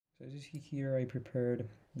So as you see here, I prepared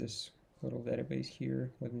this little database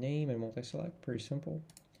here with name and multi-select, pretty simple.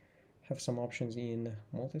 Have some options in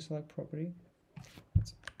multi-select property.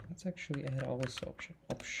 Let's actually add all this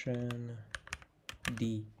option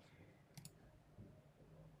D.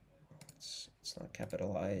 It's not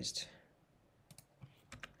capitalized.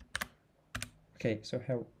 Okay, so I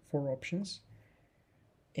have 4 options,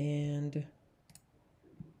 and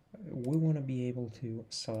we want to be able to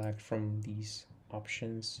select from these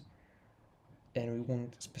options, and we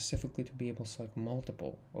want specifically to be able to select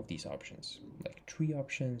multiple of these options, like 3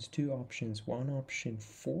 options, 2 options, 1 option,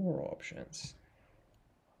 4 options.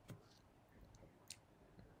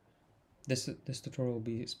 This tutorial will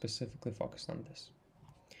be specifically focused on this.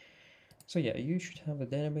 So yeah, you should have a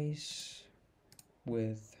database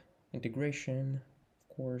with integration,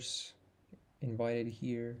 of course, invited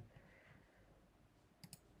here.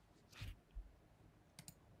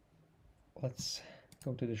 Let's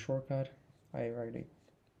go to the shortcut. I already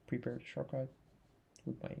prepared a shortcut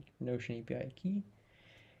with my Notion API key.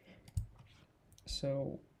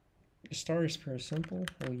 So the start is very simple.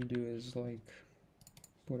 All you do is like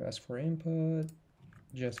put as for input,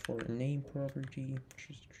 just for name property,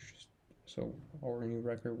 so our new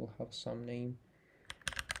record will have some name.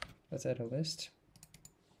 Let's add a list.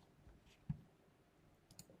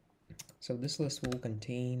 So this list will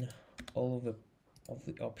contain all of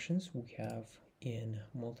the options we have in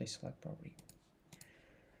multi-select property.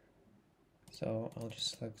 So I'll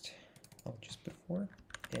just put 4,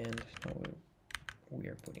 and now we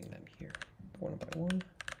are putting them here one by one.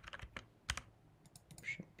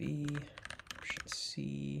 Option B, option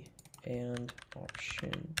C, and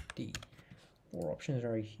option D. 4 options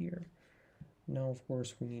are right here. Now, of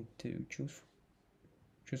course, we need to choose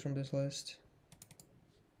from this list,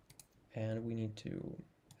 and we need to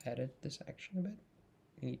edit this action a bit.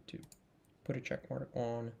 We need to put a check mark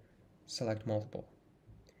on select multiple.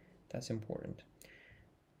 That's important.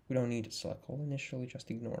 We don't need to select all initially, just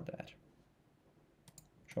ignore that.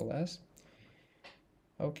 Show as.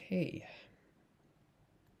 Okay.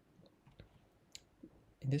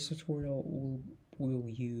 In this tutorial, we'll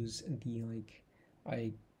use the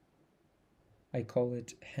I call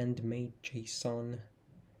it handmade JSON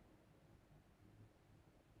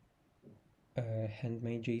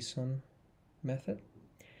method,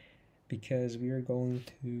 because we are going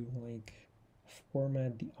to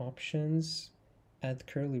format the options, add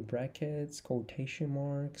curly brackets, quotation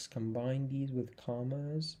marks, combine these with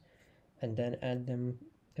commas, and then add them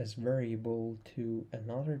as variable to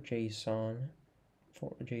another JSON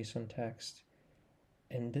for JSON text,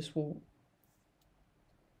 and this will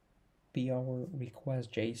be our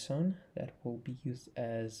request JSON that will be used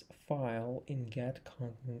as a file in get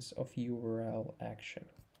contents of URL action.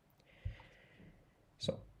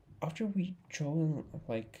 So after we choose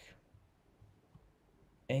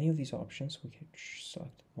any of these options, we can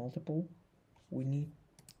select multiple. We need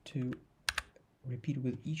to repeat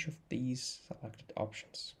with each of these selected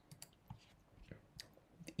options,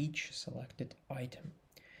 with each selected item.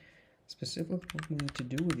 Specifically, what we need to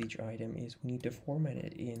do with each item is we need to format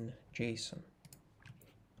it in JSON.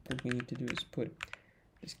 What we need to do is put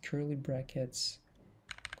these curly brackets,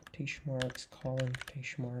 quotation marks, colon,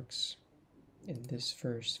 quotation marks in this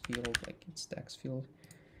first field, like it's text field,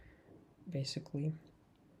 basically.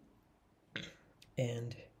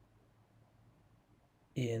 And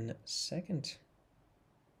in second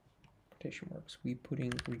quotation marks, we put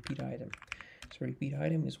in repeat item. So repeat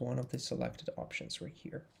item is one of the selected options right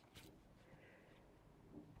here.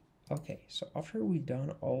 Okay, so after we've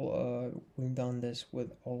done this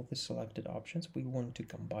with all of the selected options, we want to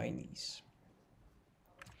combine these.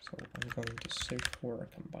 So I'm going to search for a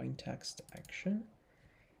combine text action.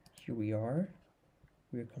 Here we are.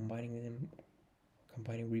 We are combining them,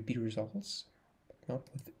 combining repeat results, but not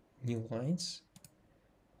with new lines,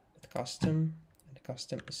 with custom, and the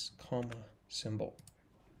custom is comma symbol.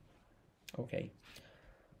 Okay.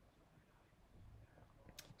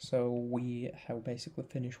 So we have basically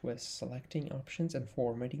finished with selecting options and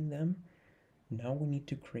formatting them. Now we need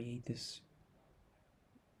to create this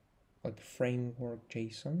framework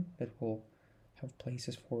JSON that will have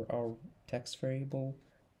places for our text variable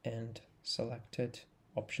and selected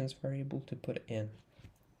options variable to put in.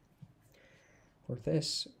 For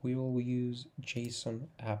this, we will use JSON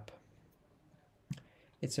app.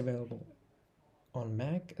 It's available on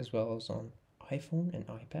Mac as well as on iPhone and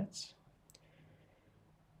iPads.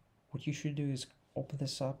 What you should do is open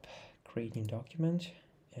this up, create a new document,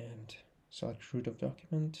 and select root of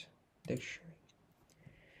document, dictionary.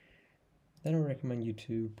 Then I recommend you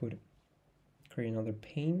to create another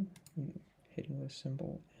pane, hitting the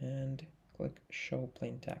symbol, and click show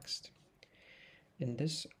plain text. In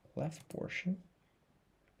this left portion,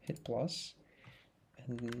 hit plus,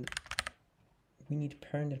 and we need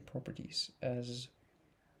parent and properties, as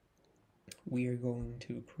we are going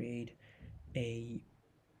to create a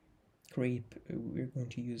create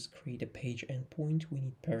a page endpoint. We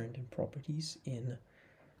need parent and properties in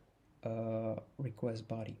request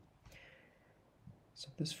body. So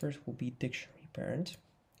this first will be dictionary parent.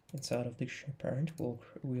 Inside of dictionary parent,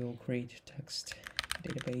 we'll create text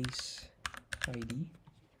database ID.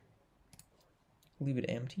 Leave it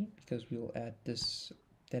empty because we'll add this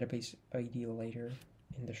database ID later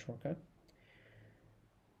in the shortcut.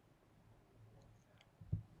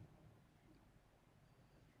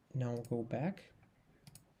 Now we'll go back,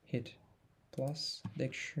 hit plus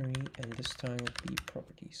dictionary, and this time will be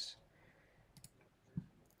properties.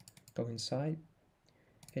 Go inside,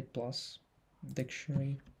 hit plus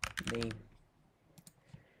dictionary name.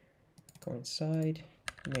 Go inside.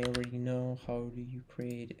 You may already know how do you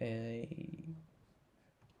create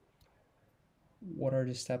what are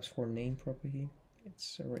the steps for name property.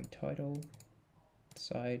 It's array title,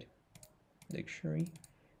 inside dictionary,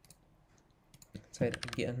 inside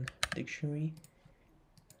again dictionary,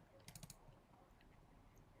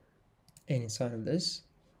 and inside of this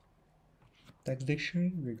text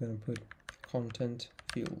dictionary we're going to put content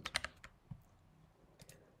field.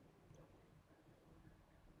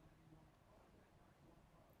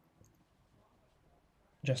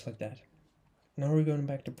 Just like that. Now we're going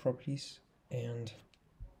back to properties, and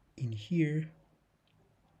in here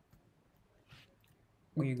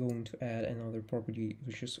we're going to add another property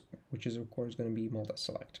which is of course going to be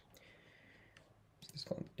multi-select. So this is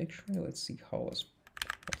called dictionary. Let's see how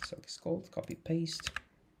multi-select is called. Copy paste.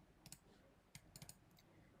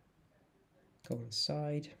 Go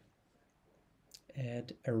inside,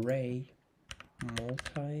 add array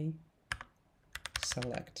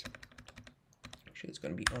multi-select. Actually, it's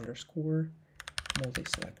going to be underscore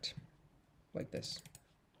multi-select, like this.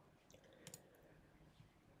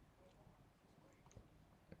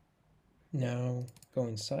 Now go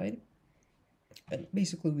inside, and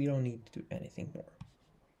basically we don't need to do anything more.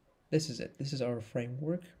 This is it. This is our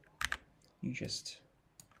framework. You just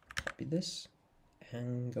copy this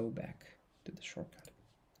and go back to the shortcut.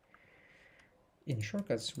 In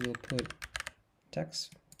shortcuts, we'll put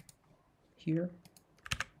text here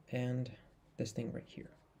and this thing right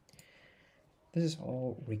here. This is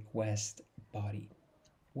all request body.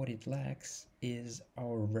 What it lacks is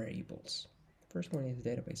our variables. First one is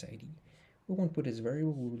database ID. We won't put this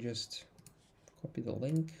variable, we'll just copy the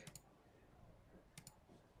link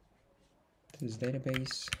to this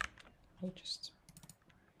database. I'll just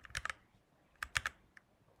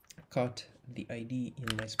cut the ID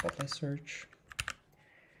in my spotlight search,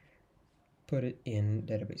 put it in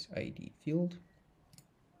database ID field.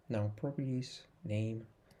 Now properties, name.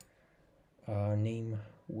 Name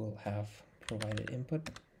will have provided input,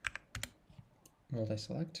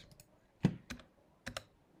 multi-select.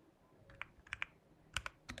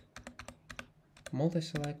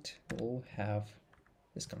 Multi-select will have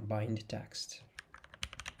this combined text,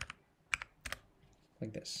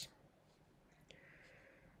 like this.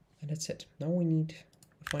 And that's it. Now we need,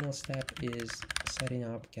 the final step is setting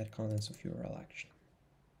up get contents of URL action.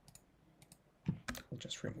 We'll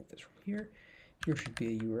just remove this from here. Here should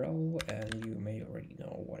be a URL, and you may already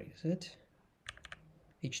know what is it.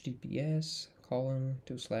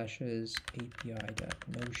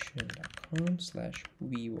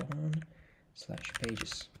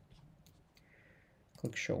 https://api.notion.com/v1/pages.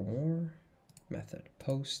 Click show more, method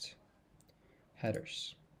post,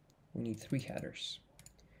 headers. We need 3 headers.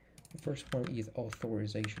 The first one is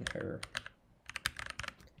authorization header.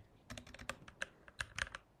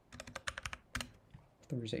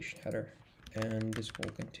 Authorization header, and this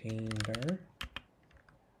will contain var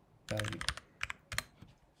value.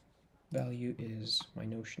 Value is my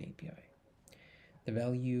Notion API. The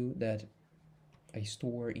value that I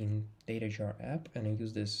store in DataJar app, and I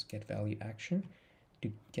use this get value action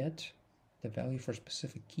to get the value for a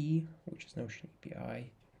specific key, which is Notion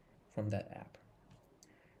API, from that app.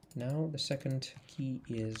 Now the second key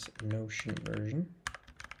is Notion version.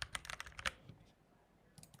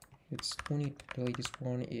 It's the latest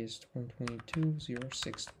one is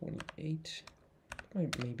 2022-06-28.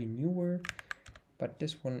 Maybe newer, but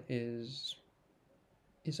this one is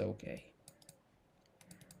okay.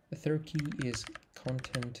 The third key is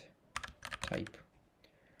content type.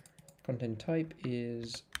 Content type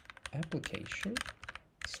is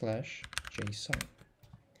application/JSON.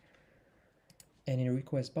 And in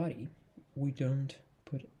request body, we don't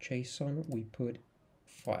put JSON, we put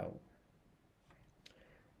file.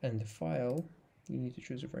 And the file, you need to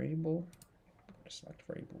choose a variable. I'm going to select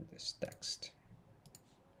variable this text.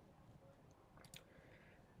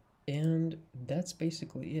 And that's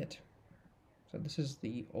basically it. So this is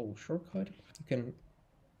the old shortcut. You can,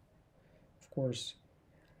 of course,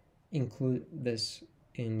 include this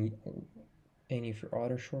in any of your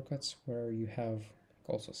other shortcuts where you have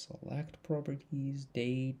also select properties,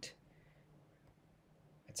 date,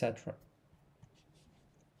 etc.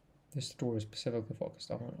 This tutorial is specifically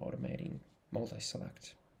focused on automating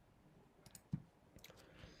multi-select.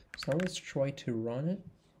 So now let's try to run it.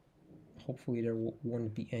 Hopefully there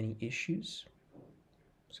won't be any issues.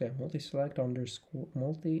 So yeah, multi-select underscore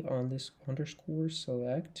underscore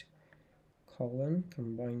select colon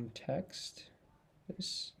combine text.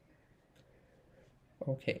 This.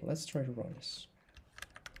 Okay, let's try to run this.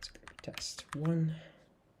 It's gonna be test 1.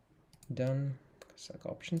 Done. Select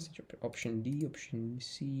options, option D, option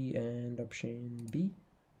C, and option B.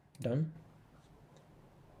 Done.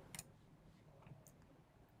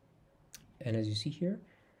 And as you see here,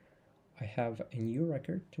 I have a new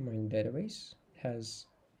record to my database. It has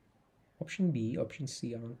option B, option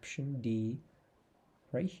C, and option D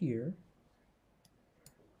right here.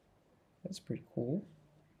 That's pretty cool.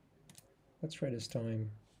 Let's try this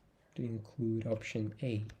time to include option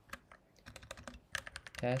A.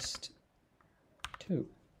 Test 2.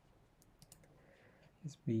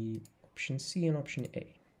 Let's be option C and option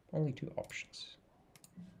A. Only 2 options.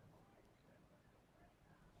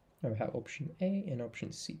 Now we have option A and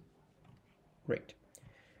option C. Great.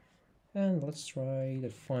 And let's try the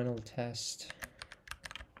final test.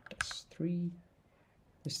 Test 3.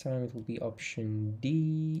 This time it will be option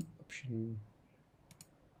D,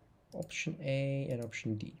 option A, and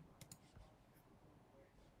option D.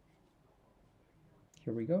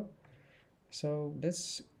 Here we go. So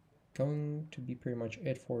that's going to be pretty much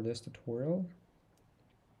it for this tutorial.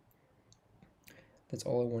 That's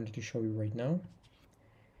all I wanted to show you right now.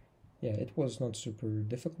 Yeah, it was not super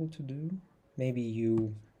difficult to do. Maybe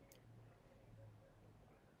you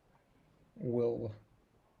will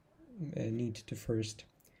need to first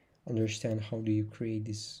understand how do you create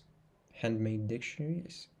these handmade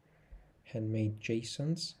dictionaries, handmade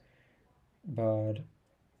JSONs, but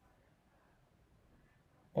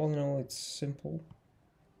all in all it's simple,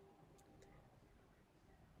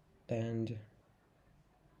 and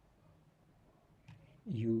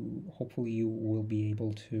hopefully you will be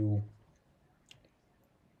able to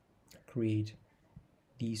create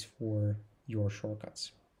these for your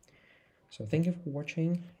shortcuts. So thank you for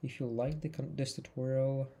watching. If you liked this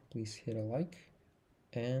tutorial, please hit a like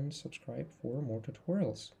and subscribe for more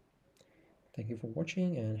tutorials. Thank you for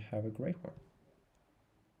watching and have a great one.